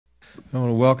I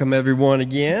want to welcome everyone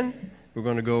again. We're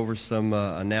going to go over some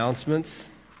announcements.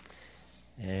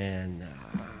 And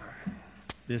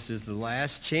this is the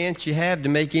last chance you have to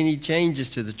make any changes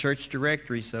to the church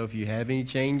directory. So if you have any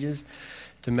changes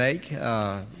to make,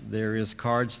 there is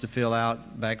cards to fill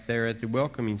out back there at the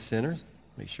Welcoming Center.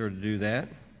 Make sure to do that.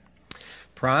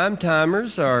 Prime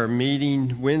timers are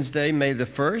meeting Wednesday, May the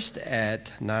 1st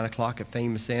at 9 o'clock at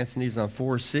Famous Anthony's on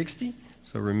 460.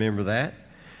 So remember that.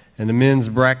 And the men's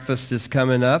breakfast is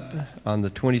coming up on the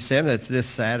 27th. That's this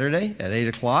Saturday at 8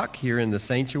 o'clock here in the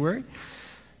sanctuary.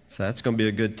 So that's going to be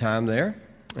a good time there.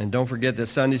 And don't forget that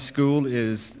Sunday school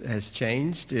has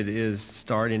changed. It is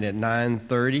starting at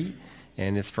 9:30,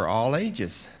 and it's for all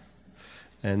ages.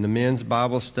 And the men's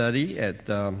Bible study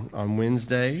on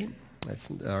Wednesday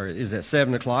is at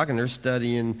 7 o'clock, and they're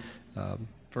studying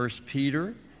 1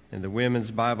 Peter. And the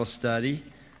women's Bible study,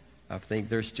 I think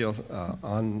they're still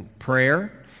on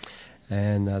prayer.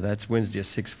 And that's Wednesday at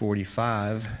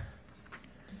 6:45.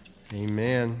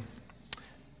 Amen.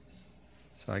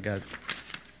 So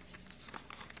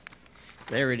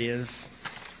there it is.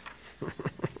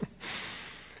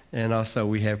 And also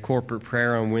we have corporate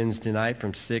prayer on Wednesday night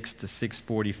from 6 to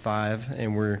 6:45.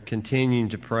 And we're continuing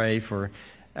to pray for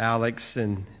Alex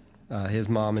and his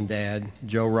mom and dad,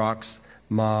 Joe Rock's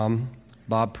mom,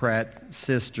 Bob Pratt's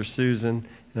sister Susan,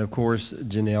 and of course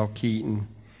Janelle Keaton.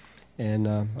 And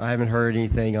I haven't heard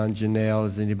anything on Janelle.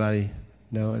 Does anybody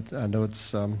know? I know it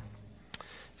says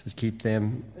keep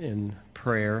them in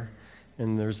prayer.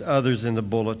 And there's others in the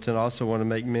bulletin. I also want to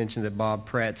make mention that Bob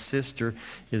Pratt's sister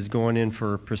is going in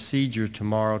for a procedure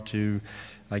tomorrow to,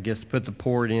 I guess, put the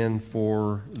port in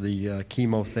for the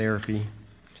chemotherapy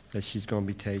that she's going to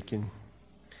be taking.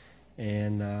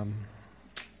 And I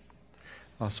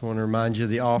also want to remind you of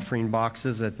the offering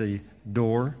boxes at the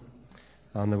door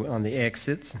on the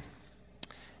exits.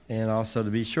 And also to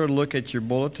be sure to look at your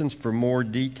bulletins for more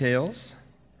details,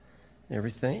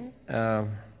 everything.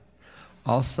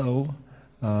 Also,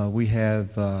 we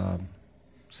have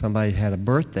somebody had a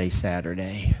birthday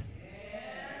Saturday.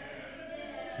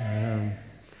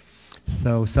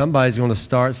 So somebody's going to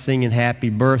start singing Happy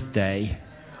Birthday.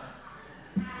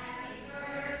 Happy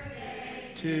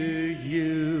birthday to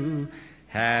you.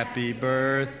 Happy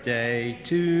birthday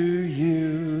to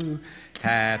you.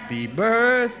 Happy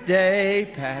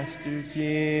birthday, Pastor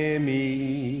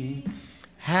Jimmy.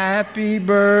 Happy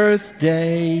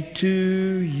birthday to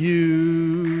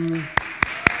you.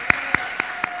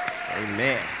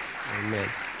 Amen. Amen.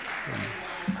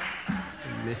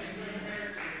 Amen.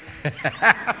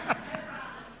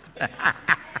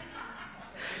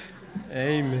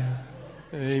 Amen.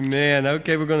 Amen.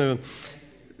 Okay, we're going to,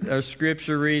 our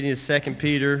scripture reading is 2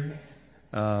 Peter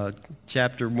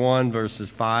chapter 1, verses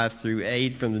 5 through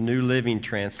 8 from the New Living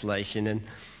Translation. And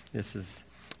this is,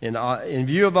 in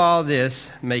view of all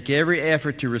this, make every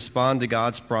effort to respond to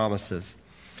God's promises.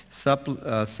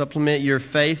 Supplement your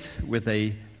faith with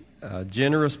a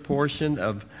generous portion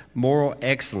of moral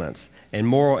excellence, and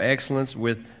moral excellence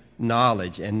with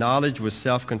knowledge, and knowledge with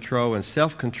self-control, and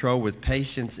self-control with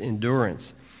patience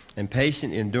endurance, and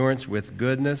patient endurance with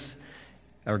goodness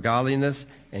or godliness,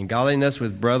 and godliness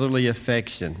with brotherly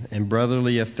affection, and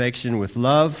brotherly affection with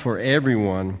love for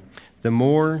everyone. The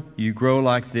more you grow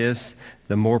like this,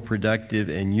 the more productive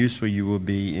and useful you will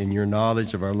be in your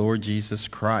knowledge of our Lord Jesus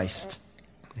Christ.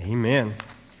 Amen.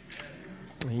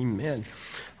 Amen.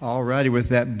 All righty, with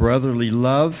that brotherly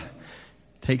love,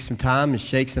 take some time and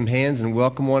shake some hands and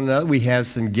welcome one another. We have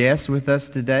some guests with us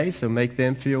today, so make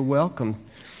them feel welcome.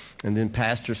 And then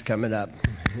pastor's coming up.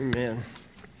 Amen.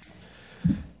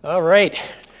 All right.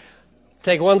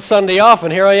 Take one Sunday off,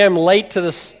 and here I am late to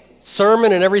the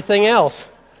sermon and everything else.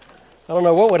 I don't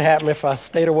know what would happen if I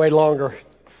stayed away longer.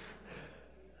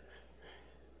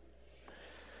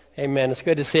 Amen. It's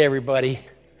good to see everybody.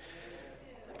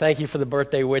 Thank you for the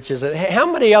birthday wishes. How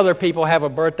many other people have a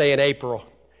birthday in April?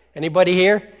 Anybody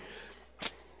here?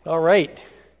 All right.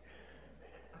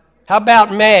 How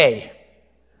about May?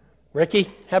 Ricky?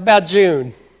 How about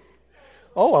June?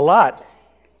 Oh, a lot.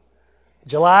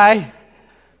 July?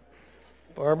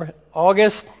 Barbara?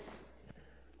 August?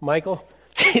 Michael?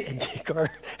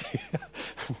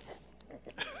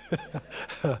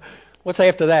 What's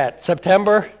after that?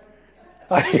 September?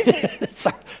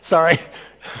 Sorry.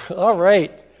 All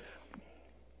right.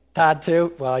 Todd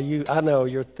too? Well, I know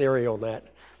your theory on that.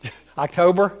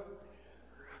 October?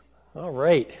 All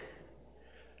right.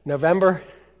 November?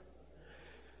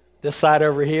 This side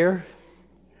over here?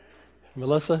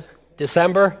 Melissa?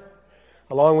 December?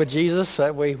 Along with Jesus?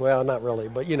 Well, not really,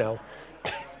 but you know.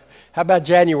 How about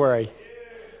January?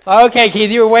 Okay,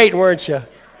 Keith, you were waiting, weren't you?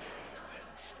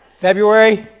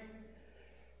 February?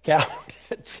 Cal,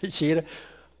 Sheeta,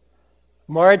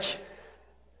 March,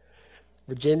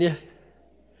 Virginia.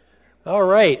 All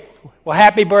right. Well,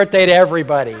 happy birthday to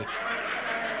everybody.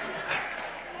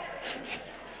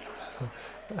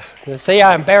 See,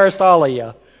 I embarrassed all of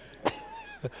you.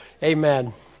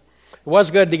 Amen. It was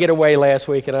good to get away last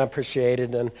week, and I appreciate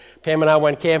it. And Pam and I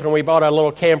went camping. We bought our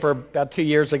little camper about 2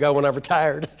 years ago when I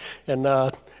retired,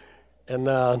 and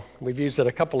we've used it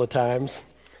a couple of times.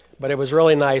 But it was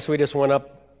really nice. We just went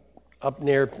up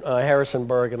near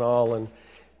Harrisonburg and all, and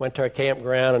went to a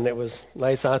campground, and it was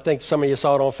nice. I think some of you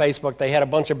saw it on Facebook. They had a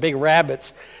bunch of big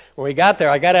rabbits. When we got there,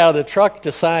 I got out of the truck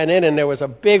to sign in, and there was a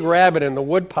big rabbit in the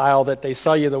wood pile that they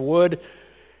sell you the wood.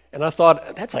 And I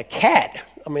thought, that's a cat.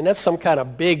 I mean, that's some kind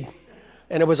of big,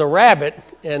 and it was a rabbit.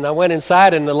 And I went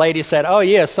inside, and the lady said, oh,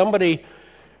 yeah, somebody,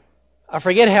 I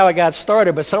forget how it got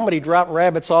started, but somebody dropped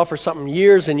rabbits off or something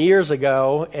years and years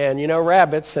ago. And, you know,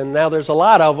 rabbits, and now there's a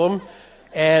lot of them.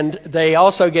 And they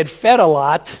also get fed a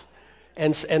lot.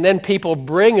 And then people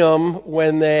bring them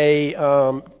when they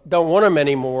don't want them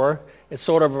anymore. It's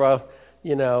sort of a,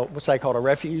 you know, what's that called, a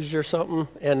refuge or something?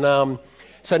 And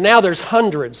so now there's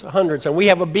hundreds. And we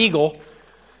have a beagle.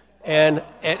 And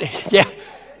yeah,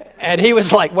 and he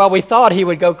was like, well, we thought he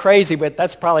would go crazy, but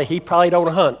he probably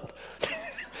don't hunt.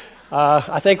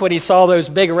 I think when he saw those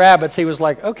big rabbits, he was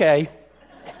like, okay,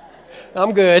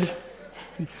 I'm good.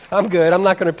 I'm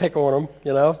not going to pick on them,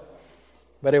 you know.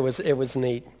 But it was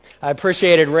neat. I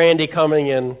appreciated Randy coming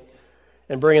in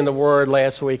and bringing the word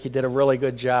last week. He did a really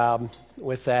good job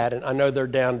with that. And I know they're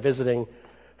down visiting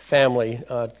family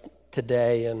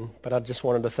today, but I just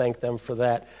wanted to thank them for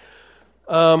that.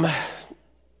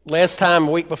 Last time,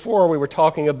 a week before, we were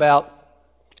talking about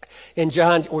we're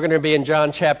going to be in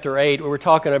John chapter 8. We were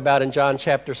talking about in John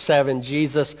chapter 7,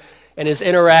 Jesus and his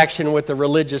interaction with the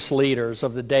religious leaders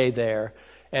of the day there,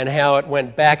 and how it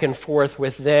went back and forth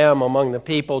with them among the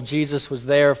people. Jesus was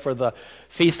there for the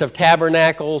Feast of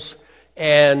Tabernacles,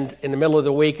 and in the middle of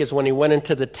the week is when he went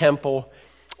into the temple,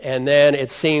 and then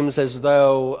it seems as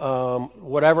though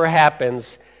whatever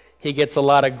happens, he gets a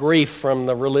lot of grief from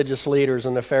the religious leaders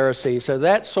and the Pharisees. So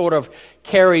that sort of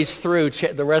carries through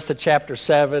the rest of chapter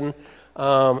 7.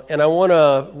 And I want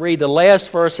to read the last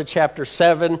verse of chapter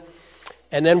 7,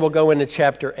 and then we'll go into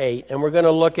chapter 8. And we're going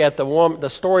to look at the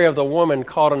story of the woman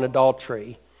caught in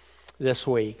adultery this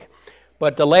week.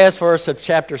 But the last verse of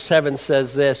chapter 7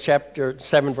 says this, chapter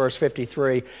 7, verse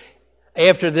 53.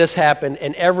 After this happened,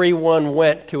 and everyone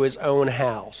went to his own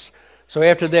house. So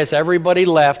after this, everybody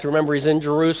left. Remember, he's in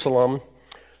Jerusalem.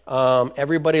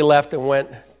 Everybody left and went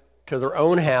to their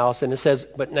own house. And it says,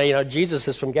 but now, you know, Jesus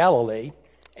is from Galilee,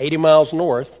 80 miles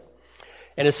north.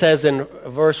 And it says in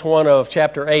verse 1 of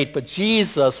chapter 8, but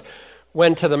Jesus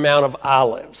went to the Mount of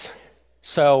Olives.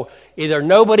 So either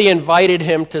nobody invited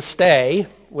him to stay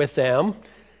with them,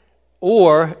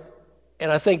 or,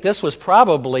 and I think this was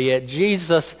probably it,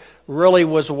 Jesus really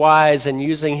was wise in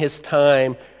using his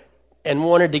time and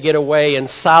wanted to get away in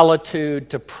solitude,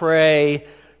 to pray,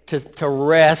 to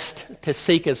rest, to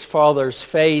seek his Father's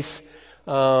face.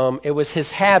 It was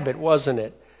his habit, wasn't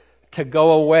it, to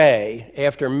go away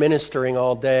after ministering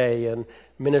all day and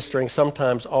ministering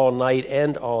sometimes all night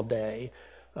and all day.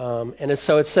 And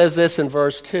so it says this in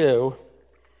verse 2.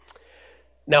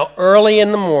 Now early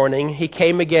in the morning he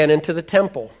came again into the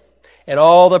temple, and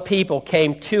all the people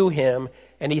came to him,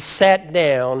 and he sat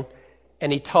down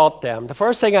and he taught them. The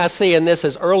first thing I see in this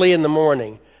is early in the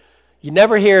morning. You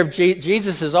never hear of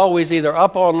Jesus is always either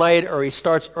up all night or he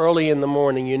starts early in the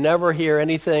morning. You never hear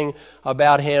anything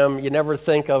about him. You never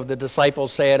think of the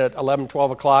disciples saying at 11,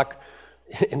 12 o'clock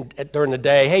during the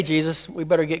day, hey, Jesus, we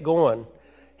better get going.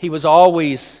 He was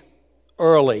always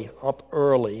up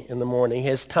early in the morning.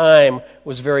 His time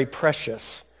was very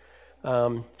precious.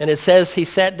 And it says he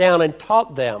sat down and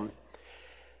taught them.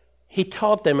 He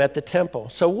taught them at the temple.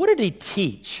 So what did he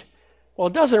teach? Well,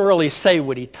 it doesn't really say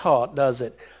what he taught, does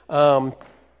it? At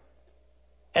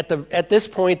this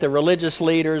point, the religious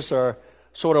leaders are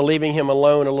sort of leaving him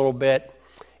alone a little bit.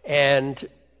 And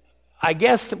I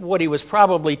guess what he was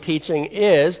probably teaching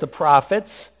is the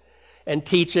prophets, and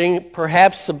teaching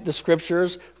perhaps the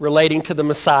scriptures relating to the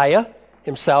Messiah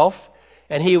himself.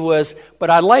 But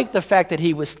I like the fact that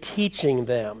he was teaching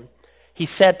them. He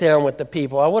sat down with the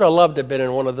people. I would have loved to have been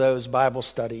in one of those Bible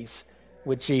studies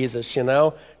with Jesus, you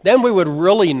know. Then we would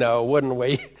really know, wouldn't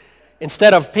we?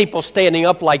 Instead of people standing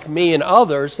up like me and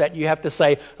others, that you have to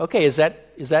say, okay, is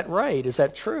that right? Is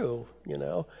that true? You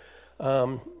know.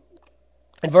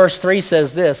 And verse 3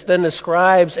 says this, then the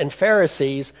scribes and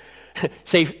Pharisees,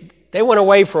 see, they went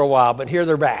away for a while, but here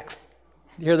they're back.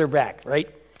 Here they're back, right?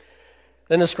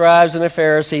 Then the scribes and the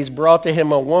Pharisees brought to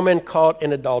him a woman caught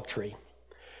in adultery.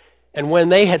 And when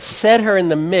they had set her in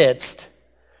the midst,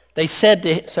 they said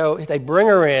to, so they bring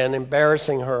her in,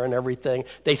 embarrassing her and everything.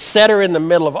 They set her in the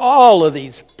middle of all of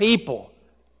these people.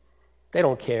 They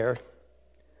don't care.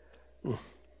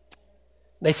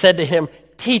 They said to him,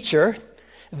 "Teacher,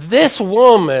 this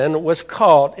woman was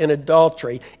caught in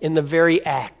adultery in the very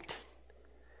act."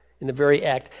 In the very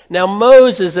act. Now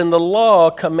Moses in the law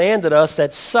commanded us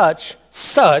that such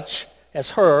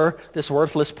as her, this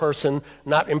worthless person,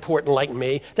 not important like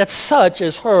me, that such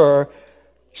as her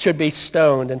should be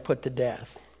stoned and put to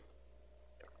death.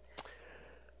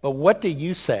 But what do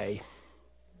you say?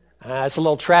 It's a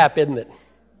little trap, isn't it?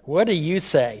 What do you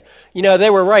say? You know, they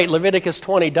were right. Leviticus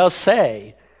 20 does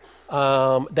say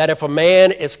that if a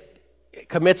man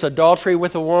commits adultery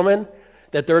with a woman,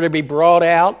 that they're to be brought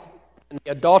out, and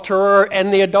the adulterer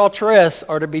and the adulteress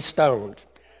are to be stoned.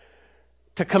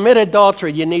 To commit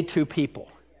adultery, you need two people.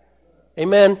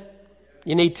 Amen?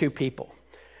 You need two people.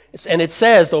 And it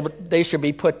says they should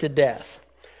be put to death.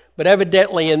 But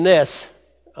evidently in this,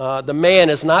 the man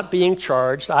is not being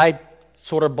charged. I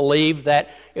sort of believe that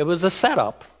it was a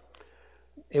setup.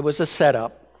 It was a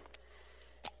setup.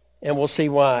 And we'll see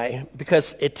why.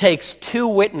 Because it takes two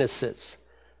witnesses.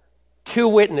 Two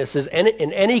witnesses.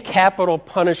 In any capital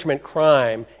punishment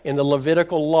crime in the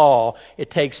Levitical law, it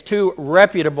takes two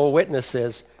reputable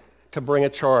witnesses to bring a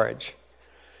charge.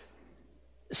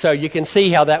 So you can see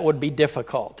how that would be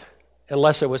difficult,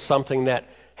 unless it was something that,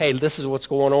 hey, this is what's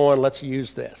going on, let's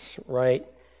use this, right?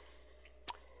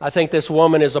 I think this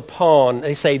woman is a pawn.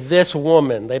 They say this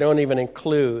woman. They don't even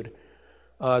include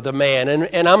the man.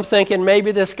 And I'm thinking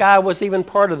maybe this guy was even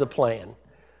part of the plan,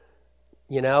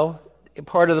 you know,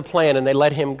 part of the plan, and they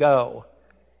let him go.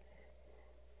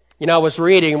 You know, I was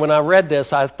reading, when I read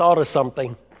this, I thought of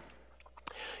something.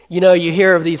 You know, you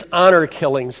hear of these honor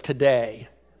killings today,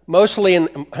 mostly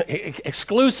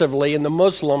exclusively in the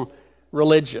Muslim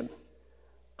religion,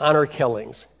 honor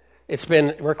killings. It's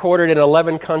been recorded in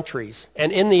 11 countries,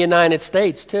 and in the United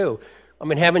States too. I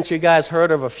mean, haven't you guys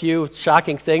heard of a few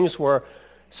shocking things where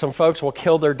some folks will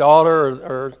kill their daughter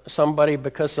or somebody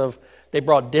because they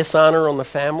brought dishonor on the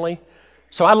family?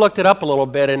 So I looked it up a little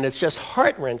bit, and it's just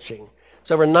heart-wrenching.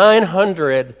 It's over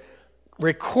 900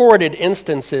 recorded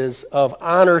instances of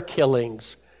honor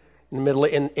killings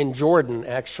in Jordan,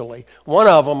 actually. One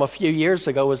of them a few years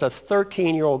ago was a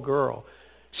 13-year-old girl.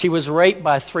 She was raped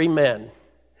by 3 men.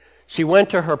 She went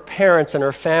to her parents and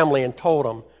her family and told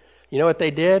them. You know what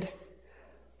they did?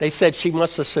 They said she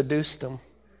must have seduced them.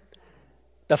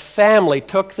 The family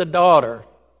took the daughter,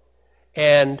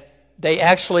 and they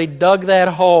actually dug that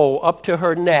hole up to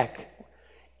her neck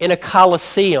in a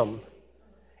coliseum,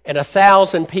 and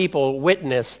 1,000 people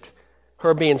witnessed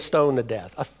her being stoned to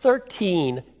death. A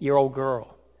 13-year-old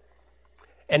girl.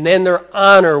 And then their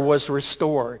honor was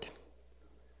restored,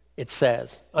 it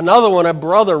says. Another one, a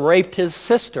brother raped his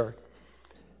sister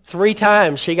 3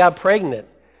 times. She got pregnant.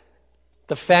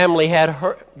 The family had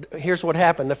her. Here's what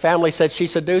happened. The family said she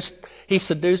seduced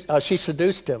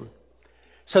him.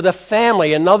 So the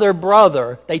family, another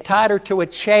brother, they tied her to a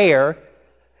chair,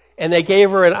 and they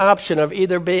gave her an option of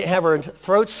either have her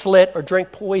throat slit or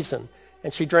drink poison,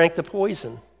 and she drank the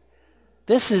poison.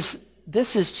 This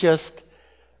is just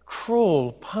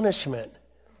cruel punishment.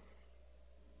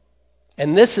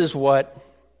 And this is what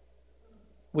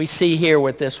we see here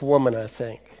with this woman, I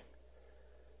think.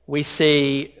 We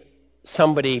see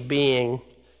somebody being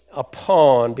a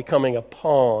pawn, becoming a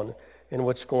pawn in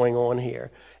what's going on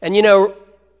here. And you know,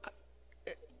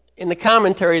 in the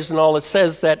commentaries and all, it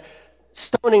says that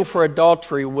stoning for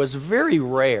adultery was very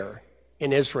rare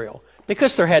in Israel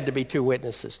because there had to be 2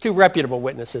 witnesses, 2 reputable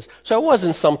witnesses. So it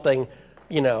wasn't something,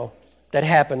 you know, that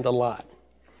happened a lot.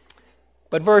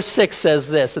 But verse 6 says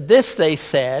this. This they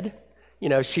said, you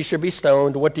know, she should be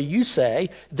stoned. What do you say?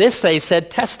 This they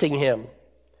said, testing him,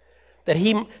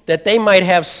 that they might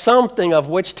have something of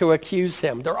which to accuse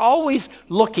him. They're always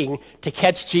looking to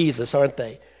catch Jesus, aren't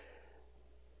they?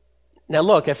 Now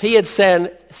look, if he had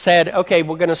said, okay,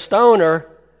 we're going to stone her,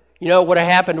 you know what would have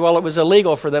happened? Well, it was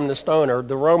illegal for them to stone her.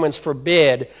 The Romans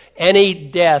forbid any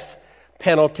death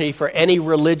penalty for any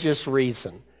religious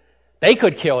reason. They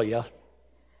could kill you,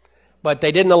 but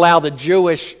they didn't allow the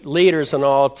Jewish leaders and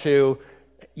all to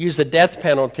use a death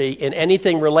penalty in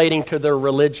anything relating to their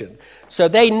religion. So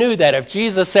they knew that if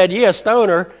Jesus said, yeah, stone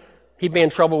her, he'd be in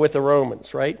trouble with the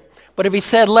Romans, right? But if he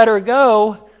said, let her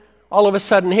go, all of a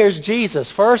sudden, here's Jesus.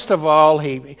 First of all,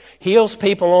 he heals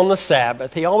people on the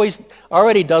Sabbath. He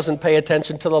already doesn't pay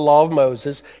attention to the law of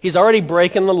Moses. He's already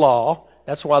breaking the law.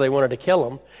 That's why they wanted to kill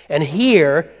him. And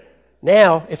here,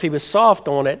 now, if he was soft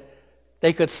on it,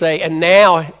 They could say, and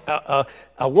now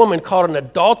a woman caught in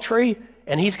adultery,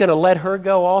 and he's going to let her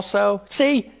go also.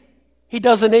 See, he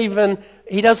doesn't even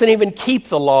keep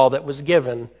the law that was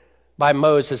given by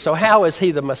Moses. So how is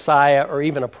he the Messiah or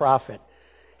even a prophet?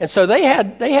 And so they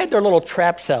had their little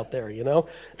traps out there, you know.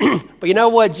 But you know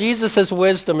what? Jesus'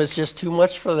 wisdom is just too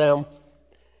much for them.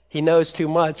 He knows too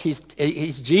much.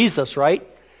 He's Jesus, right?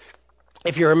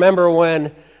 If you remember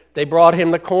when they brought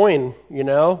him the coin, you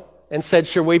know, and said,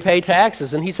 should we pay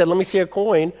taxes? And he said, let me see a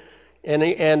coin. And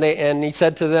he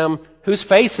said to them, whose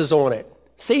face is on it?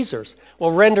 Caesar's.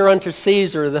 Well, render unto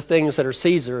Caesar the things that are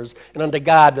Caesar's, and unto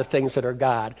God the things that are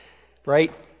God,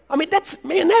 right? I mean,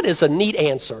 that is a neat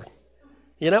answer.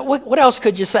 You know, what else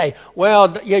could you say?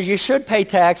 Well, yeah, you should pay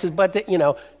taxes, but, you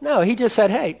know, no, he just said,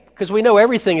 hey, because we know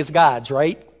everything is God's,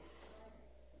 right?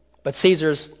 But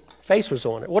Caesar's face was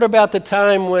on it. What about the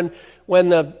time when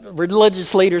the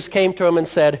religious leaders came to him and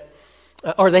said,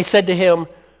 or they said to him,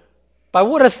 by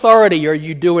what authority are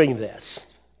you doing this,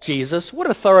 Jesus? What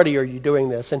authority are you doing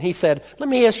this? And he said, let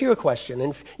me ask you a question.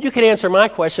 And if you can answer my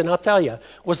question, I'll tell you.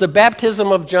 Was the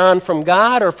baptism of John from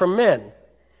God or from men?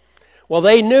 Well,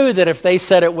 they knew that if they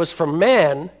said it was from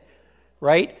men,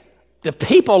 right, the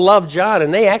people loved John,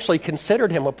 and they actually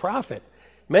considered him a prophet.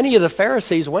 Many of the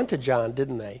Pharisees went to John,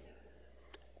 didn't they?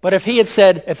 But if they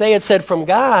had said from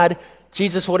God,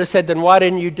 Jesus would have said, then why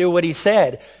didn't you do what he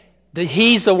said?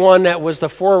 He's the one that was the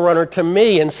forerunner to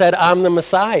me and said, I'm the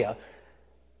Messiah.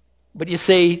 But you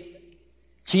see,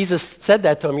 Jesus said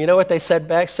that to them. You know what they said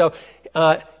back? So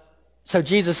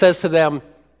Jesus says to them,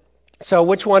 so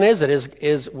which one is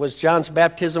it? Was John's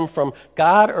baptism from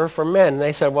God or from men? And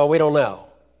they said, well, we don't know,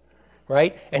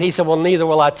 right? And he said, well, neither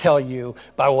will I tell you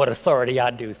by what authority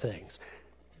I do things.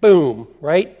 Boom,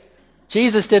 right?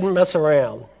 Jesus didn't mess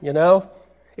around, you know?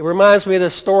 It reminds me of the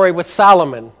story with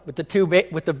Solomon, with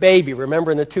the baby,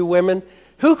 remember, and the two women?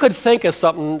 Who could think of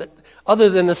something other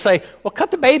than to say, well,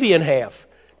 cut the baby in half.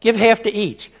 Give half to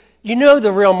each. You know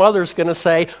the real mother's going to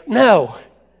say, no,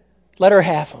 let her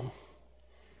have them.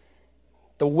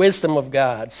 The wisdom of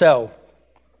God. So,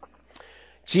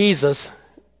 Jesus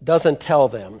doesn't tell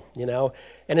them, you know.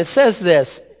 And it says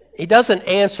this. He doesn't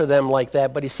answer them like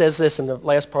that, but he says this in the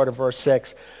last part of verse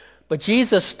 6. But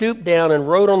Jesus stooped down and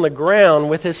wrote on the ground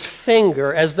with his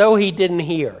finger as though he didn't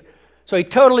hear. So he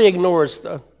totally ignores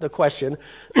the question.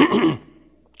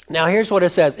 Now here's what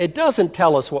it says. It doesn't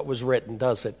tell us what was written,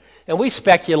 does it? And we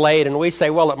speculate and we say,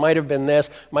 well, it might have been this,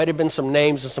 might have been some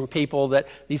names of some people that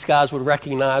these guys would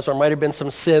recognize, or might have been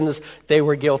some sins they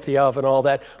were guilty of and all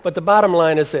that. But the bottom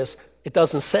line is this, it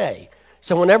doesn't say.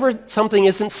 So whenever something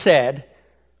isn't said,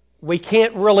 we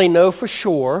can't really know for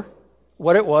sure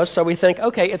what it was, so we think,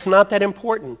 okay, it's not that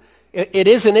important. It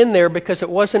isn't in there because it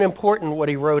wasn't important what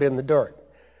he wrote in the dirt.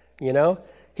 You know?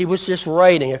 He was just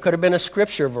writing. It could have been a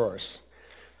scripture verse,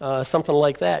 something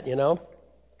like that, you know?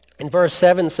 And verse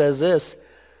 7 says this,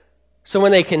 so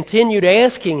when they continued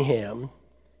asking him,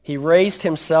 he raised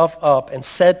himself up and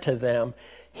said to them,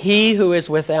 he who is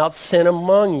without sin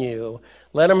among you,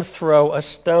 let him throw a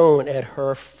stone at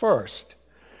her first.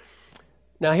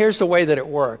 Now here's the way that it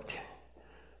worked.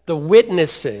 The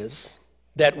witnesses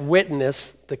that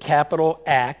witness the capital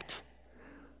act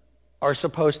are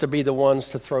supposed to be the ones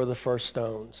to throw the first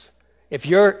stones. If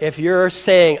you're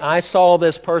saying, I saw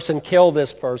this person kill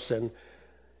this person,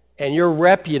 and you're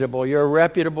a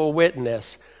reputable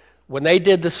witness, when they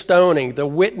did the stoning, the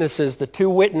witnesses, the two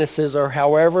witnesses, or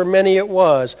however many it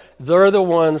was, they're the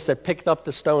ones that picked up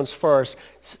the stones first,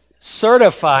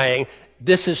 certifying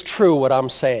this is true what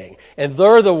I'm saying. And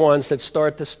they're the ones that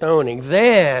start the stoning.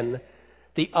 Then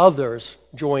the others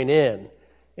join in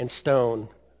and stone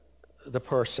the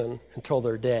person until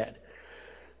they're dead.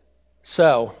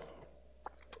 So,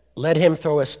 let him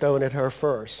throw a stone at her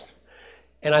first.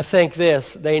 And I think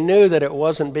this, they knew that it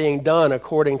wasn't being done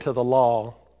according to the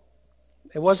law.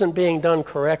 It wasn't being done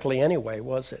correctly anyway,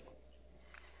 was it?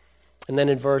 And then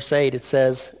in verse 8 it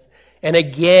says, and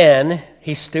again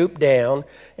he stooped down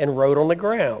and wrote on the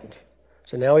ground.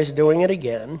 So now he's doing it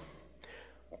again.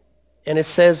 And it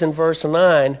says in verse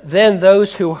 9, then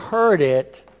those who heard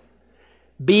it,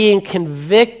 being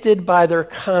convicted by their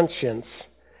conscience,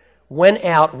 went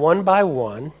out one by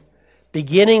one,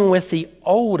 beginning with the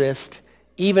oldest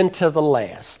even to the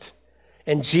last.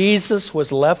 And Jesus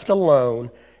was left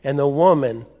alone, and the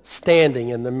woman standing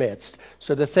in the midst.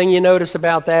 So the thing you notice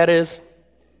about that is,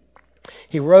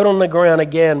 he wrote on the ground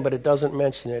again, but it doesn't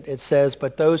mention it. It says,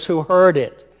 but those who heard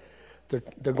it,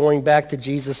 they're going back to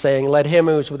Jesus saying, let him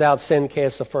who is without sin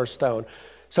cast the first stone.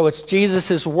 So it's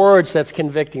Jesus' words that's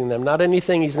convicting them, not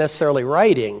anything he's necessarily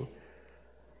writing.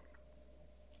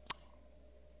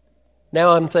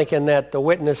 Now I'm thinking that the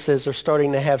witnesses are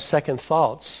starting to have second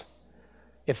thoughts.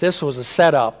 If this was a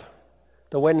setup,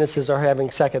 the witnesses are having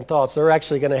second thoughts. They're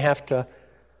actually going to have to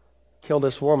kill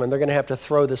this woman. They're going to have to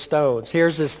throw the stones.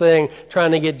 Here's this thing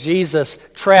trying to get Jesus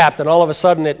trapped, and all of a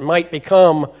sudden it might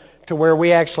become to where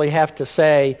we actually have to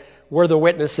say, we're the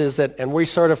witnesses and we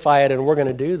certify it and we're going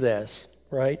to do this,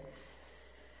 right?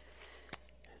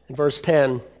 In verse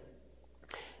 10,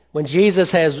 when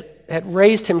Jesus had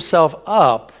raised himself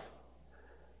up,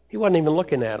 he wasn't even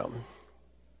looking at him.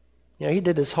 You know, he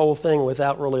did this whole thing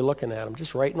without really looking at him,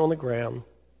 just writing on the ground.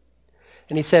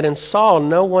 And he said, and saw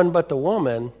no one but the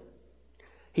woman.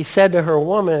 He said to her,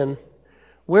 woman,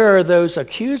 where are those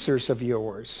accusers of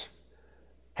yours?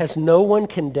 Has no one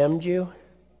condemned you?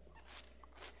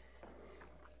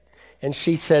 And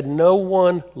she said, no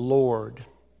one, Lord.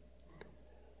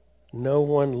 No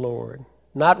one, Lord.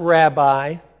 Not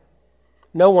Rabbi.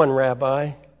 No one,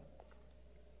 Rabbi.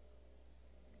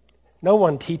 No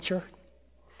one, teacher.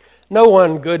 No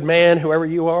one, good man, whoever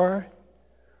you are.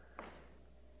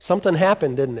 Something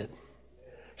happened, didn't it?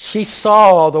 She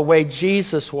saw the way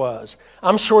Jesus was.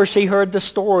 I'm sure she heard the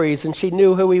stories and she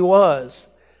knew who he was.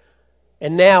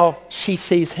 And now she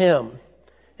sees him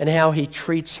and how he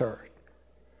treats her.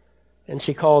 And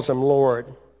she calls him Lord.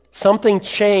 Something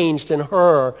changed in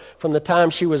her from the time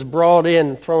she was brought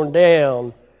in, thrown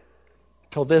down,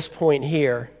 till this point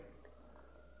here.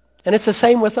 And it's the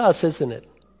same with us, isn't it?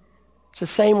 It's the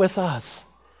same with us.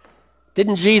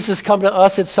 Didn't Jesus come to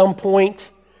us at some point?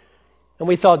 And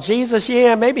we thought, Jesus,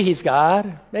 yeah, maybe he's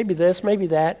God. Maybe this, maybe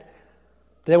that.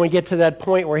 Then we get to that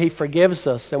point where he forgives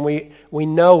us and we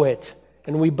know it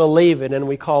and we believe it and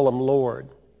we call him Lord.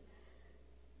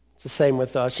 It's the same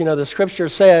with us. You know, the scripture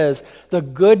says the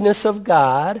goodness of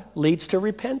God leads to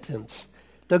repentance.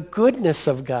 The goodness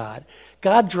of God.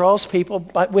 God draws people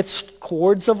with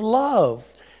cords of love.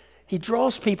 He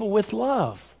draws people with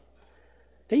love.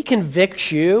 He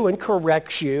convicts you and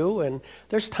corrects you, and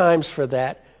there's times for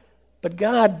that. But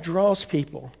God draws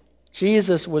people.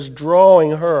 Jesus was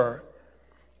drawing her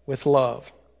with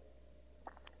love.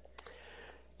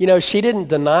 You know, she didn't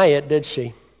deny it, did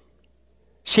she?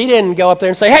 She didn't go up there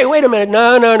and say, hey, wait a minute,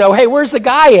 no, hey, where's the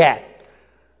guy at?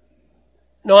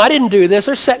 No, I didn't do this.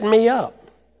 They're setting me up.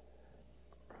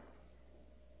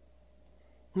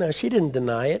 No, she didn't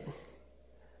deny it.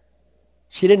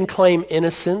 She didn't claim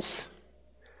innocence.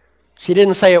 She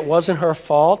didn't say it wasn't her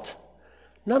fault.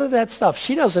 None of that stuff.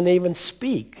 She doesn't even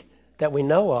speak that we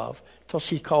know of till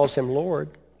she calls him Lord.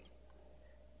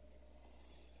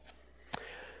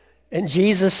 And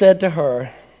Jesus said to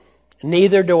her,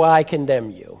 neither do I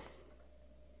condemn you.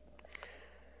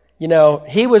 You know,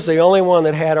 he was the only one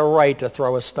that had a right to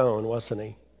throw a stone, wasn't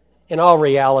he? In all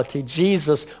reality,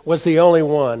 Jesus was the only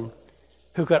one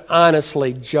who could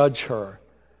honestly judge her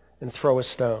and throw a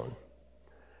stone.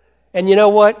 And you know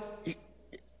what?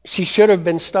 She should have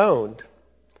been stoned.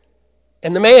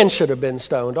 And the man should have been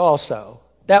stoned also.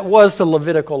 That was the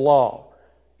Levitical law.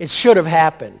 It should have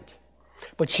happened.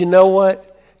 But you know what?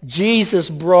 Jesus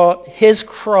brought his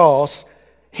cross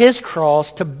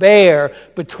to bear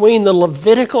between the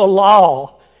Levitical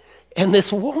law and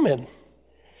this woman.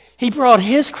 He brought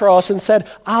his cross and said,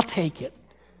 I'll take it.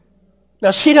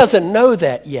 Now, she doesn't know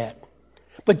that yet.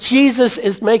 But Jesus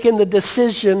is making the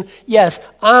decision, yes,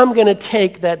 I'm going to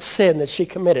take that sin that she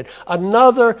committed.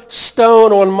 Another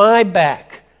stone on my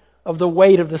back of the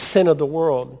weight of the sin of the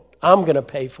world. I'm going to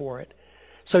pay for it.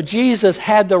 So Jesus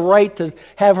had the right to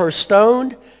have her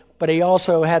stoned, but he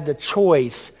also had the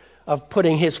choice of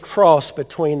putting his cross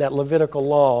between that Levitical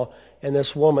law and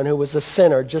this woman who was a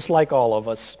sinner, just like all of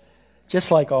us.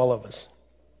 Just like all of us.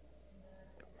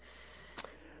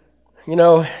 You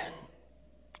know,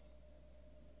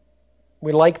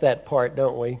 we like that part,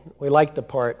 don't we? We like the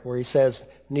part where he says,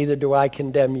 neither do I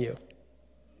condemn you.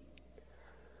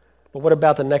 But what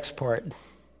about the next part?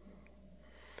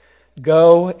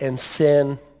 Go and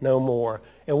sin no more.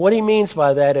 And what he means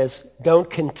by that is don't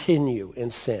continue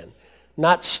in sin.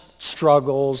 Not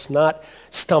struggles, not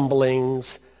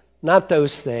stumblings, not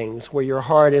those things where your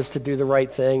heart is to do the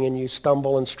right thing and you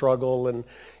stumble and struggle and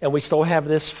we still have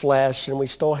this flesh and we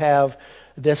still have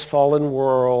this fallen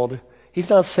world. He's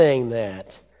not saying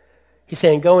that. He's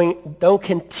saying don't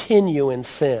continue in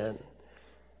sin.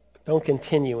 Don't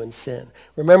continue in sin.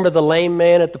 Remember the lame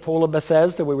man at the pool of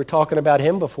Bethesda? We were talking about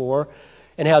him before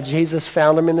and how Jesus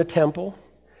found him in the temple.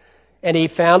 And he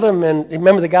found him, and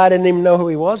remember the guy didn't even know who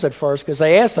he was at first because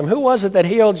they asked him, who was it that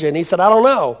healed you? And he said, I don't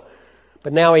know.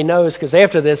 But now he knows because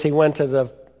after this he went to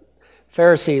the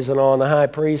Pharisees and all, and the high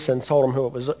priests, and told them who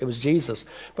it was. It was Jesus.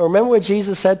 But remember what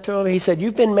Jesus said to him? He said,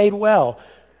 you've been made well.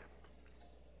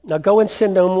 Now go and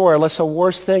sin no more unless a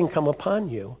worse thing come upon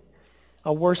you.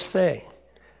 A worse thing.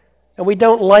 And we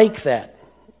don't like that.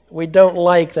 We don't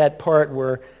like that part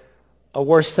where a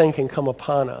worse thing can come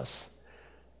upon us.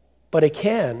 But it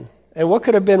can. And what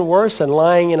could have been worse than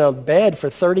lying in a bed for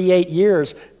 38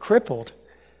 years crippled?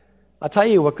 I'll tell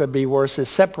you what could be worse is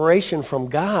separation from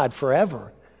God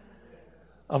forever.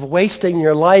 Of wasting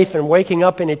your life and waking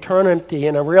up in eternity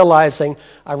and realizing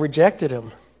I rejected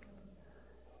him.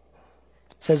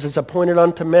 It says it's appointed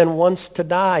unto men once to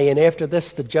die, and after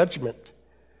this the judgment.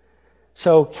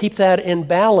 So keep that in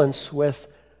balance with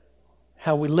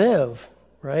how we live,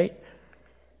 right?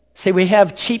 See, we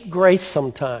have cheap grace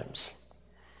sometimes.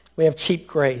 We have cheap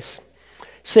grace.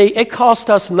 See, it cost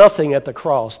us nothing at the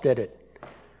cross, did it?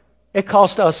 It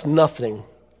cost us nothing.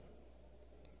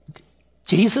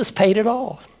 Jesus paid it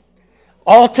all.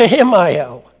 All to him I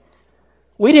owe.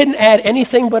 We didn't add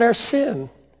anything but our sin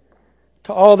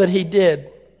to all that he did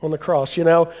on the cross,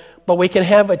 But we can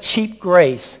have a cheap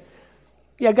grace.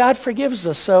 Yeah, God forgives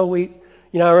us. So I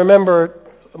remember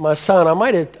my son,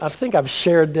 I think I've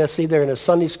shared this either in a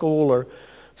Sunday school or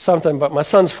something, but my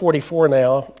son's 44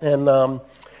 now.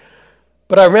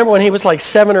 But I remember when he was like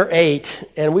 7 or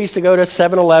 8, and we used to go to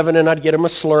 7-Eleven, and I'd get him a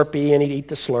Slurpee, and he'd eat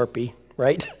the Slurpee,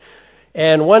 right?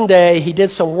 And one day he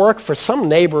did some work for some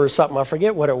neighbor or something. I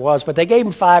forget what it was, but they gave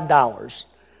him $5.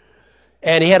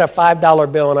 And he had a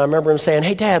 $5 bill, and I remember him saying,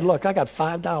 "Hey, Dad, look, I got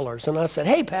 $5. And I said,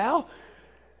 "Hey, pal,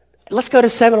 let's go to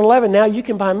 7-Eleven. Now you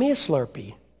can buy me a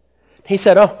Slurpee." He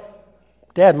said, "Oh,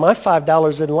 Dad, my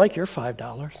 $5 isn't like your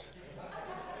 $5.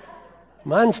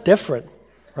 Mine's different,"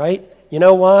 right? You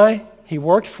know why? He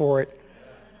worked for it.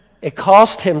 It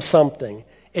cost him something.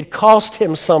 It cost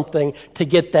him something to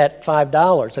get that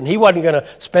 $5. And he wasn't going to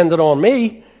spend it on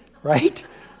me, right?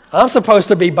 I'm supposed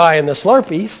to be buying the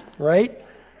Slurpees, right?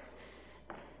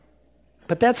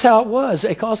 But that's how it was.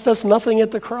 It cost us nothing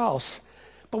at the cross.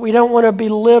 But we don't want to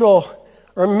belittle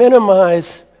or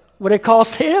minimize what it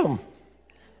cost him.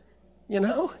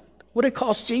 What it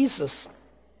cost Jesus.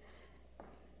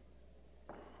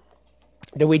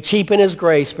 Do we cheapen his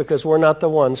grace because we're not the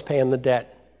ones paying the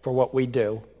debt for what we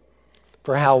do,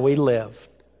 for how we live,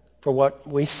 for what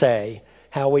we say,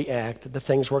 how we act, the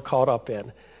things we're caught up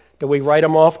in? Do we write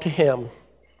them off to him?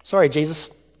 Sorry, Jesus.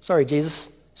 Sorry, Jesus.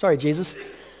 Sorry, Jesus.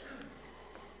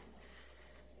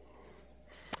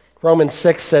 Romans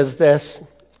 6 says this,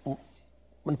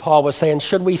 when Paul was saying,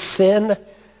 should we sin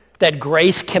that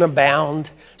grace can abound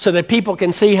so that people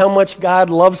can see how much God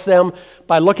loves them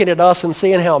by looking at us and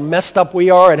seeing how messed up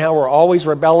we are and how we're always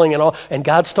rebelling and all, and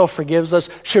God still forgives us?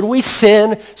 Should we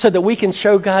sin so that we can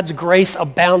show God's grace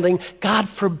abounding? God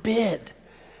forbid.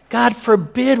 God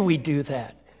forbid we do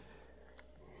that.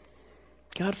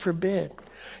 God forbid.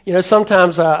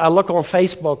 Sometimes I look on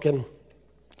Facebook and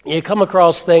you come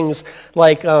across things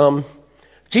like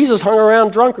Jesus hung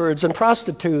around drunkards and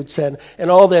prostitutes and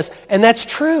all this, and that's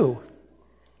true.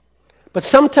 But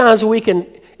sometimes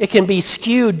it can be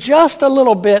skewed just a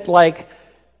little bit like,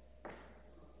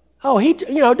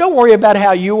 don't worry about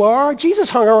how you are. Jesus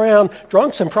hung around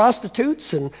drunks and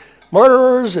prostitutes and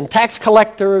murderers and tax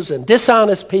collectors and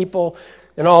dishonest people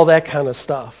and all that kind of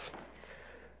stuff.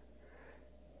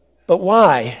 But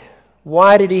why?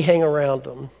 Why did he hang around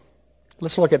them?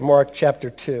 Let's look at Mark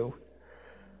chapter 2,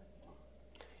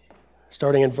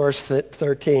 starting in verse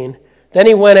 13. Then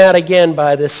he went out again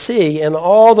by the sea, and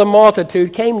all the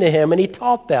multitude came to him, and he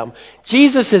taught them.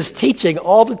 Jesus is teaching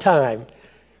all the time.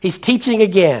 He's teaching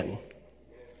again.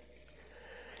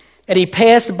 And he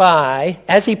passed by,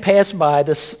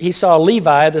 he saw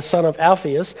Levi, the son of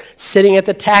Alphaeus, sitting at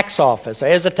the tax office.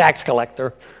 There's a tax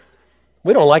collector.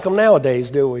 We don't like them nowadays,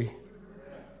 do we?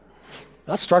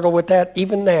 I struggle with that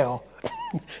even now.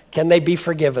 Can they be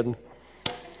forgiven?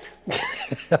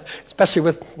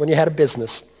 Especially when you had a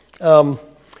business.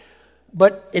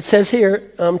 But it says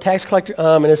here, tax collector,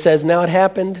 and it says, now it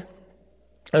happened.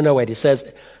 It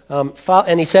says,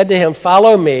 and he said to him,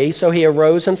 follow me. So he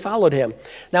arose and followed him.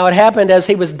 Now it happened as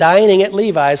he was dining at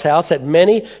Levi's house that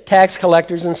many tax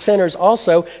collectors and sinners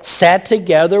also sat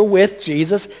together with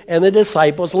Jesus and the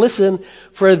disciples. Listen,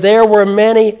 for there were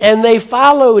many, and they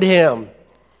followed him.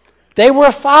 They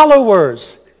were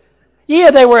followers.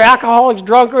 Yeah, they were alcoholics,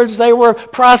 drunkards, they were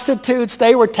prostitutes,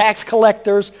 they were tax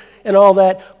collectors and all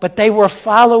that, but they were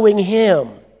following him,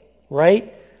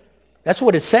 right? That's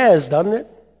what it says, doesn't it?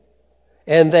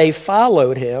 And they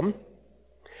followed him.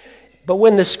 But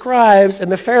when the scribes and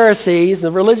the Pharisees,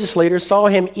 the religious leaders, saw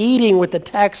him eating with the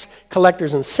tax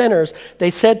collectors and sinners, they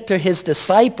said to his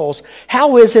disciples,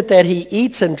 how is it that he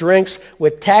eats and drinks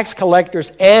with tax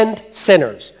collectors and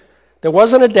sinners? There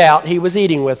wasn't a doubt he was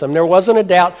eating with them. There wasn't a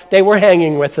doubt they were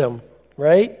hanging with him,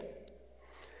 right?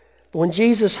 But when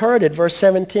Jesus heard it, verse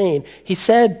 17, he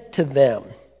said to them,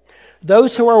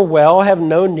 those who are well have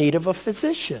no need of a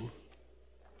physician,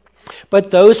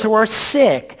 but those who are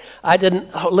sick.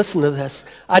 Listen to this.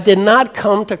 I did not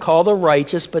come to call the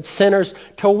righteous, but sinners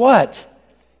to what?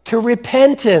 To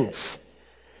repentance.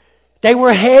 They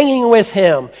were hanging with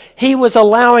him. He was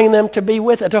allowing them to be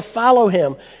with him, to follow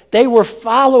him. They were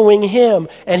following him,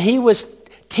 and he was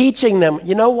teaching them.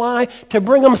 You know why? To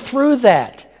bring them through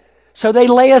that. So they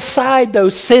lay aside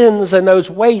those sins and those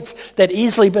weights that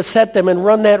easily beset them and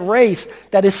run that race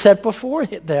that is set before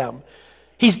them.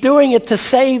 He's doing it to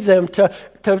save them, to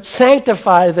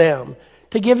sanctify them,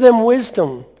 to give them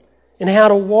wisdom in how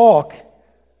to walk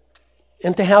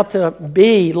and to how to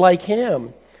be like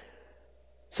him.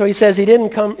 So he says he didn't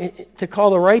come to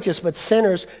call the righteous, but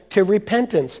sinners to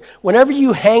repentance. Whenever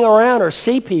you hang around or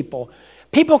see people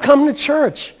come to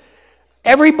church.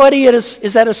 Everybody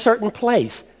is at a certain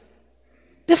place.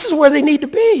 This is where they need to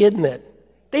be, isn't it?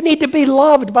 They need to be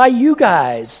loved by you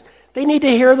guys. They need to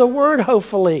hear the word,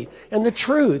 hopefully, and the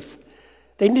truth.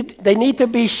 They need to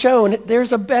be shown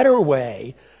there's a better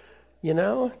way, you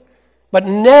know? But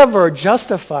never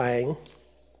justifying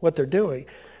what they're doing.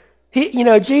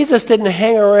 Jesus didn't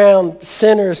hang around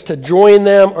sinners to join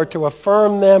them or to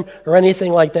affirm them or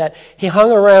anything like that. He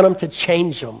hung around them to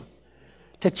change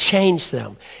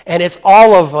them, And it's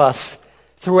all of us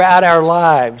throughout our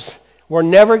lives. We're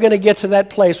never going to get to that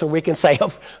place where we can say,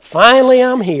 oh, finally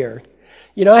I'm here.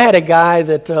 You know, I had a guy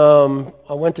that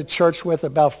I went to church with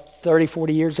about 30,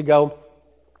 40 years ago.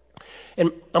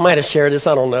 And I might have shared this,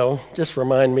 I don't know. Just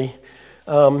remind me.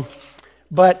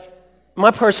 But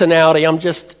my personality, I'm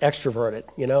just extroverted,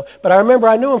 you know. But I remember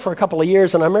I knew him for a couple of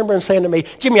years, and I remember him saying to me,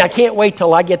 Jimmy, I can't wait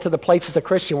till I get to the place as a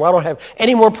Christian where I don't have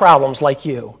any more problems like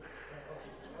you.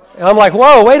 And I'm like,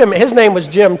 whoa, wait a minute. His name was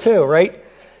Jim too, right?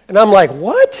 And I'm like,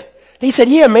 what? He said,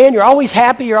 yeah, man, you're always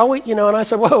happy. You're always, you know. And I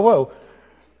said, whoa,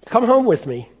 come home with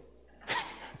me.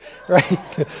 Right?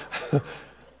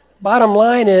 Bottom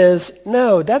line is,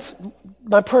 no, that's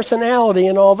my personality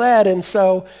and all that. And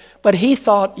so, but he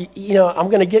thought, you know,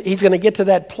 he's going to get to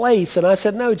that place. And I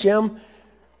said, no, Jim,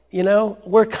 you know,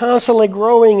 we're constantly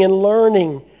growing and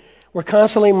learning. We're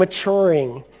constantly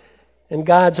maturing. And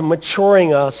God's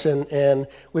maturing us, and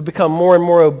we become more and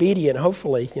more obedient,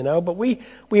 hopefully, you know. But we're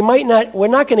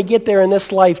not going to get there in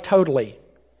this life totally.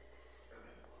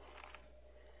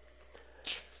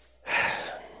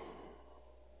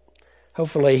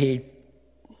 Hopefully he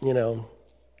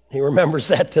remembers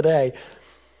that today.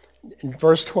 In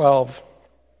verse 12,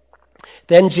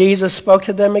 then Jesus spoke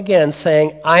to them again,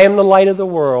 saying, I am the light of the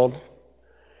world.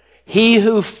 He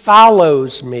who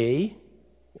follows me,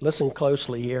 listen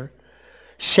closely here,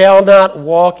 shall not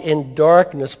walk in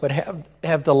darkness, but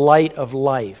have the light of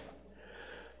life.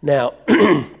 Now,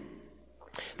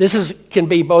 this can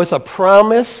be both a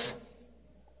promise,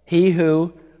 he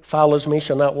who follows me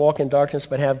shall not walk in darkness,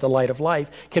 but have the light of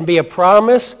life. Can be a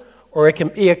promise, or it can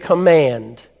be a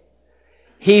command.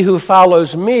 He who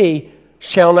follows me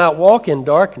shall not walk in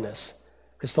darkness,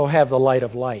 because they'll have the light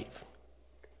of life.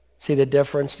 See the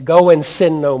difference? Go and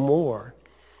sin no more.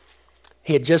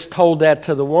 He had just told that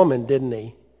to the woman, didn't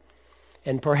he?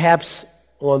 And perhaps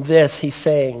on this, he's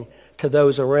saying to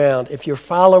those around, if you're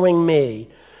following me,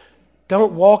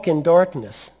 don't walk in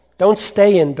darkness. Don't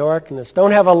stay in darkness.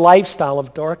 Don't have a lifestyle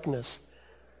of darkness.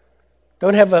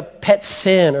 Don't have a pet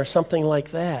sin or something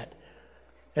like that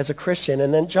as a Christian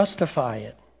and then justify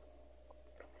it.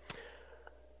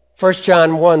 1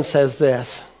 John 1 says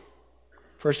this.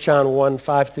 1 John 1,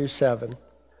 5 through 7.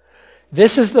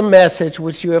 This is the message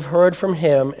which you have heard from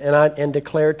him and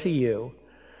declare to you,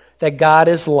 that God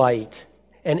is light,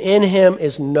 and in him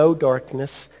is no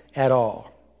darkness at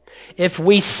all. If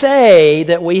we say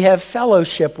that we have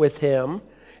fellowship with him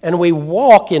and we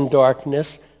walk in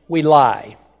darkness, we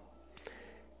lie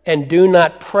and do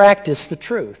not practice the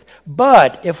truth.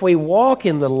 But if we walk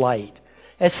in the light,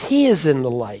 as he is in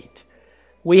the light,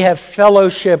 we have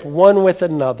fellowship one with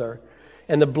another,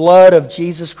 and the blood of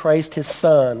Jesus Christ, his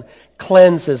Son,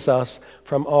 cleanses us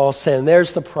from all sin.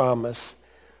 There's the promise.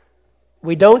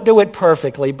 We don't do it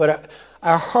perfectly, but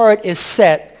our heart is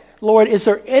set. Lord, is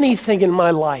there anything in my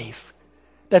life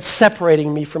that's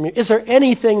separating me from you? Is there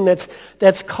anything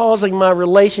that's causing my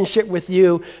relationship with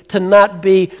you to not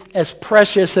be as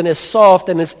precious and as soft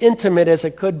and as intimate as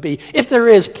it could be? If there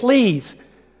is, please,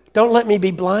 don't let me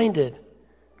be blinded.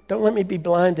 Don't let me be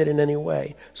blinded in any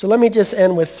way. So let me just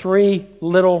end with 3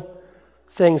 little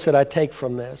things that I take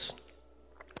from this.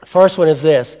 First one is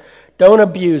this. Don't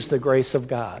abuse the grace of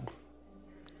God.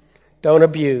 Don't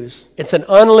abuse. It's an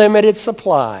unlimited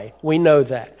supply. We know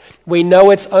that. We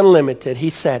know it's unlimited. He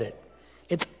said it.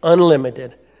 It's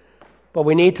unlimited. But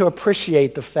we need to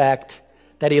appreciate the fact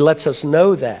that he lets us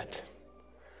know that.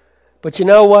 But you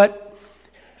know what?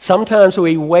 Sometimes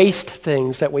we waste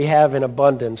things that we have in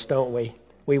abundance, don't we?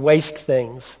 We waste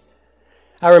things.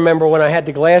 I remember when I had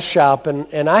the glass shop,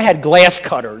 and I had glass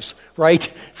cutters,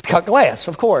 right? Cut glass,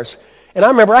 of course. And I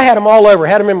remember I had them all over.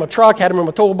 Had them in my truck, had them in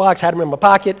my toolbox, had them in my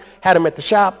pocket, had them at the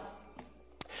shop.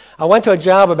 I went to a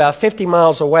job about 50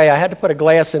 miles away. I had to put a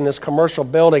glass in this commercial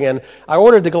building, and I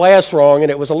ordered the glass wrong,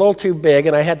 and it was a little too big,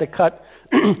 and I had to cut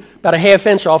about a half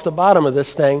inch off the bottom of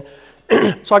this thing.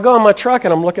 So I go in my truck,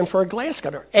 and I'm looking for a glass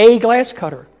cutter. A glass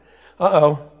cutter.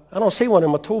 Uh-oh, I don't see one in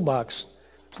my toolbox.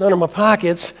 There's none in my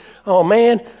pockets. Oh,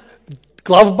 man.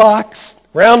 Glove box,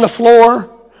 around the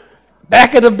floor,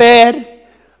 back of the bed.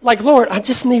 Like, Lord, I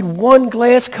just need one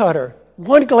glass cutter.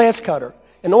 One glass cutter.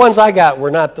 And the ones I got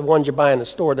were not the ones you buy in the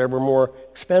store. They were more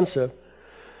expensive.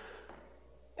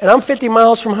 And I'm 50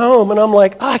 miles from home, and I'm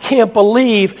like, I can't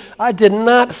believe I did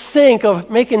not think of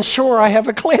making sure I have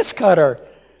a glass cutter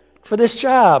for this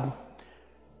job.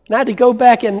 And I had to go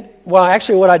back and, well,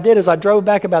 actually what I did is I drove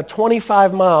back about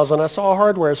 25 miles, and I saw a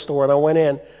hardware store, and I went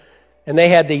in, and they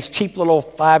had these cheap little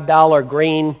 $5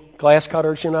 green glass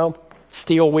cutters, you know,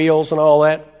 steel wheels and all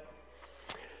that.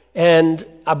 And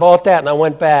I bought that, and I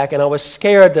went back, and I was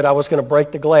scared that I was going to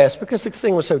break the glass because the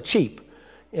thing was so cheap.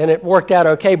 And it worked out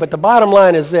okay. But the bottom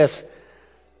line is this.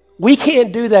 We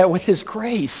can't do that with his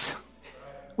grace.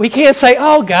 We can't say,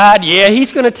 oh, God, yeah,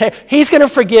 he's going to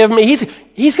forgive me.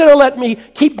 He's going to let me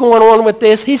keep going on with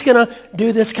this. He's going to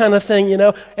do this kind of thing, you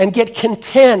know, and get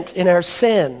content in our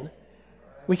sin.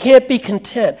 We can't be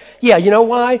content. Yeah, you know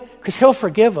why? Because he'll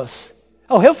forgive us.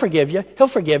 Oh, he'll forgive you. He'll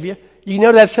forgive you. You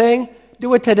know that thing?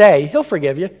 Do it today. He'll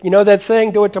forgive you. You know that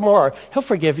thing? Do it tomorrow. He'll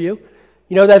forgive you.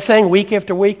 You know that thing week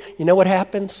after week? You know what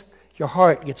happens? Your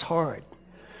heart gets hard.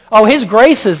 Oh, his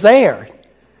grace is there.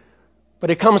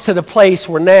 But it comes to the place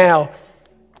where now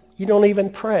you don't even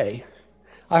pray.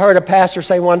 I heard a pastor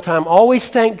say one time, always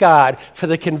thank God for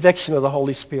the conviction of the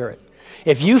Holy Spirit.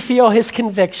 If you feel his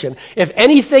conviction, if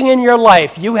anything in your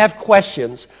life you have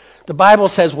questions, the Bible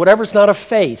says whatever's not of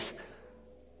faith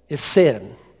is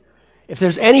sin. If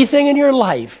there's anything in your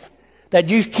life that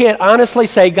you can't honestly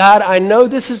say, God, I know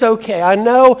this is okay. I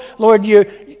know, Lord,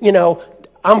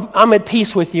 I'm at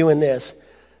peace with you in this.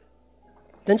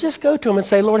 Then just go to him and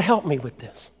say, Lord, help me with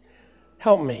this.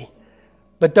 Help me.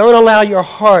 But don't allow your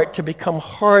heart to become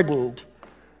hardened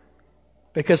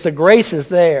because the grace is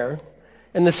there.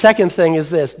 And the second thing is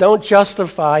this. Don't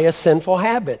justify a sinful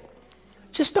habit.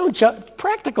 Just don't,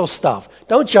 practical stuff.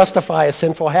 Don't justify a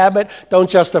sinful habit. Don't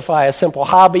justify a simple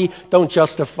hobby. Don't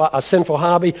justify a sinful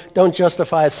hobby. Don't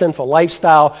justify a sinful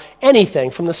lifestyle.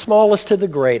 Anything from the smallest to the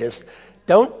greatest.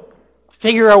 Don't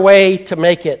figure a way to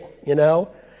make it, you know.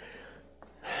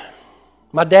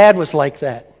 My dad was like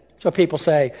that. So people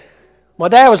say, my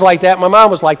dad was like that. My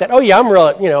mom was like that. Oh yeah,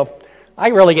 I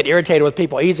really get irritated with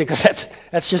people easy because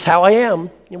that's just how I am.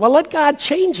 Well, let God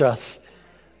change us.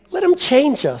 Let him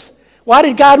change us. Why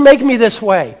did God make me this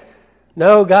way?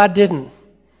 No, God didn't.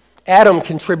 Adam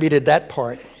contributed that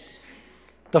part.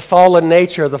 The fallen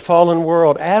nature, the fallen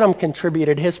world, Adam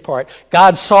contributed his part.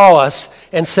 God saw us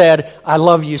and said, I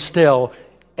love you still,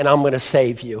 and I'm going to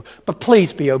save you. But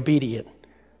please be obedient.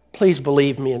 Please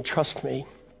believe me and trust me.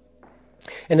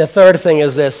 And the third thing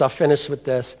is this. I'll finish with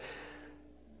this.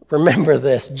 Remember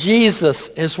this. Jesus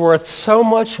is worth so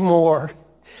much more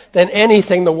than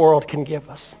anything the world can give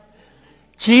us.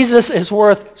 Jesus is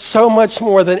worth so much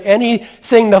more than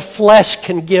anything the flesh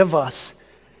can give us.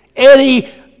 Any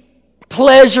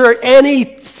pleasure,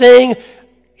 anything,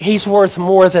 he's worth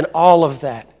more than all of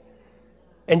that.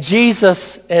 And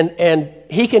Jesus, and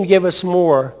he can give us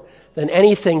more than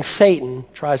anything Satan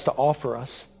tries to offer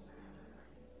us.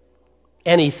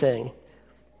 Anything.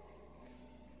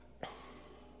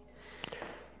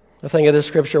 I think of this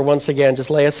scripture once again,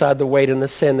 just lay aside the weight and the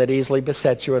sin that easily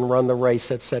besets you and run the race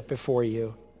that's set before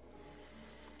you.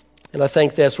 And I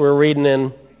think this, we're reading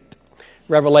in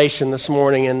Revelation this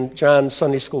morning in John's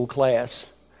Sunday school class.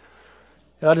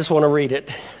 And I just want to read it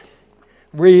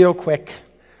real quick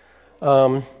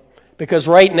because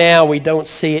right now we don't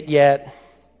see it yet.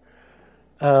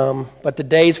 But the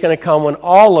day's going to come when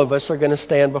all of us are going to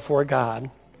stand before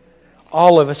God.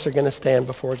 All of us are going to stand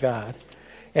before God.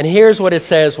 And here's what it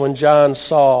says when John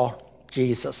saw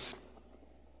Jesus.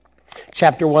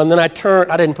 Chapter 1, then I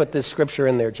didn't put this scripture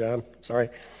in there, John, sorry.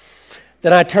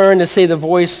 Then I turned to see the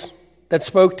voice that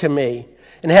spoke to me.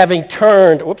 And having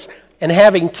turned,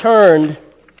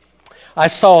 I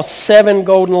saw 7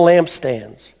 golden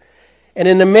lampstands. And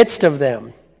in the midst of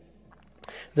them,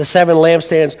 the 7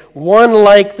 lampstands, one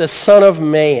like the Son of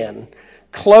Man,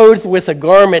 clothed with a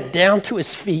garment down to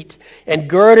his feet, and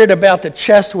girded about the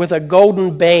chest with a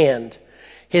golden band.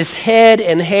 His head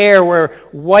and hair were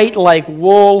white like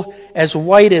wool, as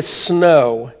white as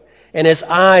snow, and his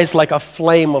eyes like a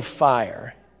flame of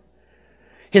fire.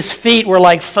 His feet were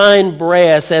like fine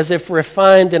brass, as if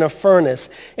refined in a furnace,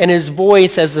 and his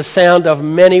voice as the sound of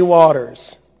many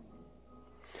waters.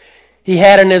 He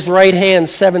had in his right hand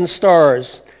 7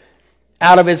 stars.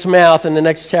 Out of his mouth, in the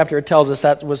next chapter it tells us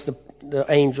that was the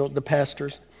angel, the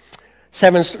pastors,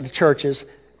 7 churches.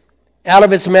 Out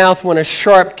of his mouth went a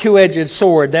sharp 2-edged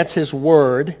sword, that's his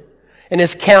word, and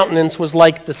his countenance was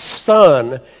like the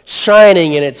sun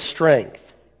shining in its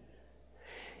strength.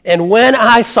 And when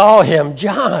I saw him,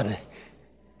 John,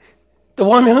 the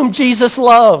one whom Jesus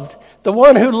loved, the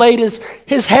one who laid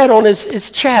his head on his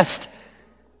chest,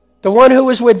 the one who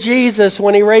was with Jesus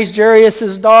when he raised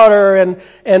Jairus' daughter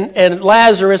and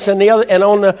Lazarus and the other, and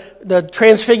on the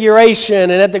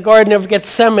transfiguration and at the Garden of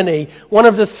Gethsemane, one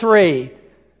of the 3.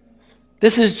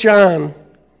 This is John.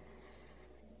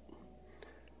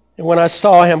 And when I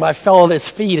saw him, I fell at his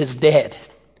feet as dead.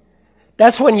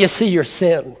 That's when you see your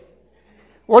sin.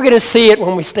 We're going to see it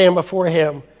when we stand before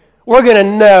him. We're going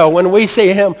to know when we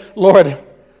see him, Lord,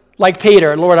 like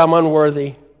Peter, Lord, I'm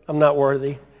unworthy. I'm not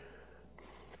worthy.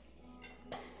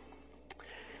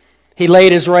 He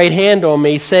laid his right hand on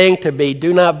me, saying to me,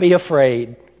 do not be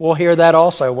afraid. We'll hear that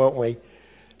also, won't we?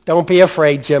 Don't be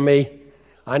afraid, Jimmy.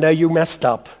 I know you messed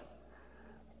up,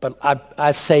 but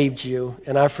I saved you,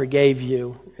 and I forgave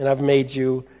you, and I've made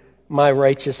you my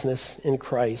righteousness in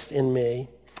Christ, in me.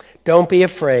 Don't be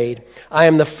afraid. I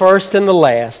am the first and the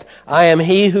last. I am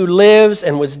he who lives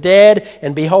and was dead,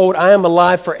 and behold, I am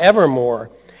alive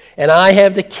forevermore, and I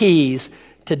have the keys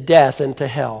to death and to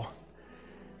hell.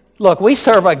 Look, we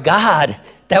serve a God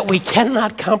that we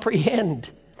cannot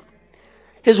comprehend.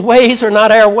 His ways are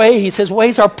not our ways. His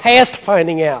ways are past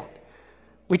finding out.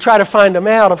 We try to find them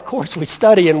out. Of course, we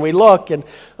study and we look.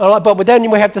 But then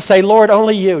we have to say, Lord,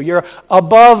 only you. You're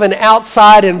above and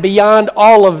outside and beyond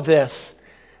all of this.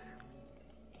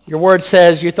 Your word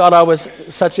says you thought I was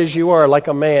such as you are, like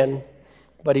a man,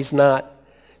 but he's not.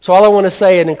 So all I want to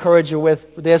say and encourage you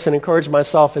with this and encourage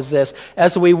myself is this.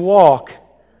 As we walk,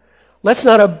 let's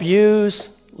not abuse,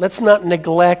 let's not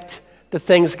neglect the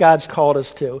things God's called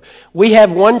us to. We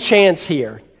have one chance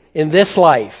here in this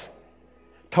life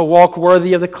to walk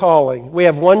worthy of the calling. We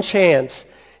have one chance,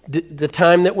 the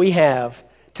time that we have,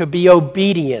 to be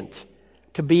obedient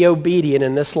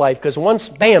in this life. Because once,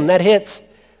 bam, that hits,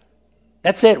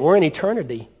 that's it. We're in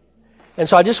eternity. And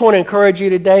so I just want to encourage you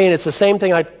today, and it's the same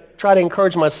thing I try to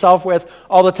encourage myself with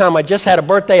all the time. I just had a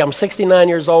birthday. I'm 69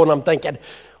 years old, and I'm thinking,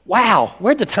 wow,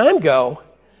 where'd the time go?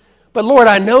 But Lord,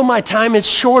 I know my time is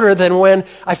shorter than when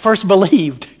I first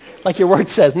believed, like your word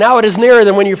says. Now it is nearer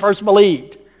than when you first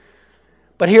believed.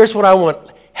 But here's what I want.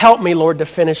 Help me, Lord, to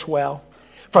finish well.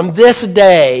 From this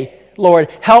day, Lord,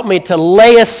 help me to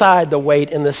lay aside the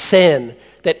weight and the sin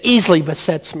that easily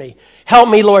besets me. Help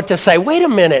me, Lord, to say, wait a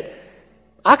minute,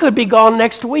 I could be gone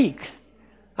next week.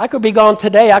 I could be gone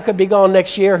today. I could be gone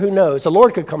next year. Who knows? The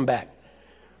Lord could come back.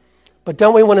 But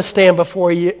don't we want to stand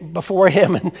before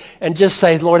him and just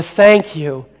say, Lord, thank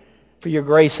you for your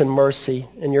grace and mercy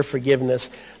and your forgiveness.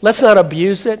 Let's not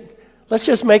abuse it. Let's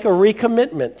just make a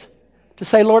recommitment to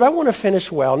say, Lord, I want to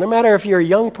finish well. No matter if you're a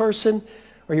young person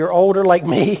or you're older like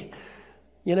me,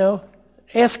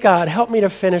 ask God, help me to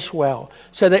finish well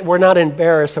so that we're not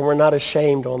embarrassed and we're not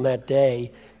ashamed on that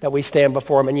day that we stand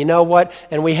before him. And you know what?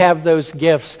 And we have those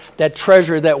gifts, that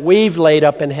treasure that we've laid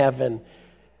up in heaven,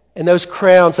 and those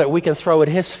crowns that we can throw at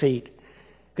his feet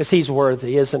because he's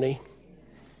worthy, isn't he?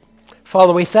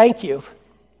 Father, we thank you.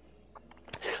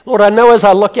 Lord, I know as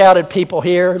I look out at people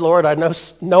here, Lord, I know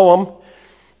them,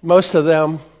 most of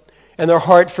them, and their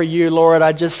heart for you, Lord.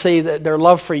 I just see that their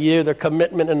love for you, their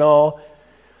commitment and all.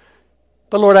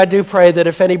 But Lord, I do pray that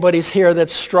if anybody's here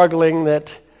that's struggling,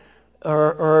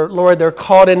 or Lord, they're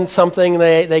caught in something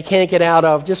they can't get out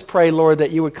of, just pray, Lord,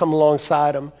 that you would come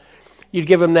alongside them. You'd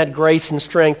give them that grace and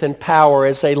strength and power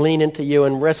as they lean into you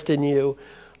and rest in you,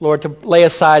 Lord, to lay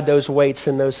aside those weights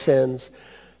and those sins.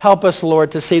 Help us, Lord,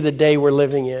 to see the day we're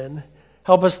living in.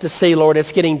 Help us to see, Lord,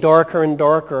 it's getting darker and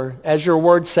darker, as your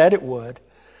word said it would.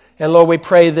 And Lord, we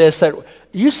pray this, that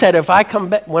you said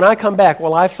when I come back,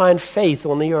 will I find faith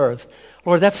on the earth?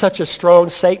 Lord, that's such a strong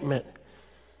statement.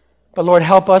 But Lord,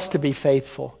 help us to be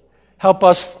faithful. Help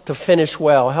us to finish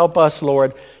well. Help us,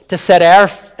 Lord, to set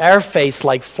our face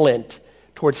like flint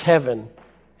towards heaven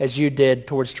as you did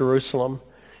towards Jerusalem.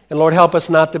 And Lord, help us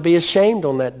not to be ashamed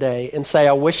on that day and say,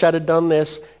 I wish I'd have done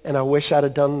this and I wish I'd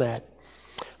have done that.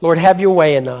 Lord, have your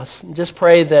way in us. And just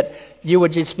pray that you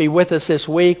would just be with us this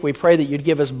week. We pray that you'd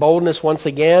give us boldness once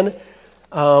again.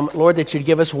 Lord, that you'd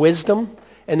give us wisdom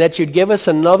and that you'd give us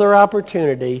another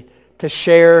opportunity to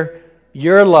share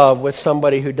your love with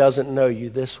somebody who doesn't know you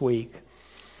this week.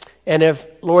 And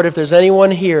Lord, if there's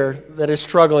anyone here that is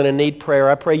struggling and need prayer,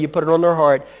 I pray you put it on their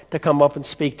heart to come up and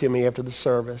speak to me after the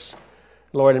service,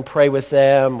 Lord, and pray with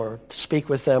them or speak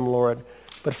with them, Lord.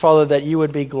 But Father, that you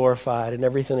would be glorified in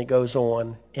everything that goes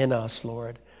on in us,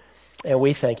 Lord. And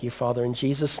we thank you, Father, in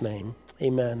Jesus' name.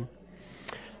 Amen.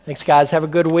 Thanks, guys. Have a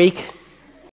good week.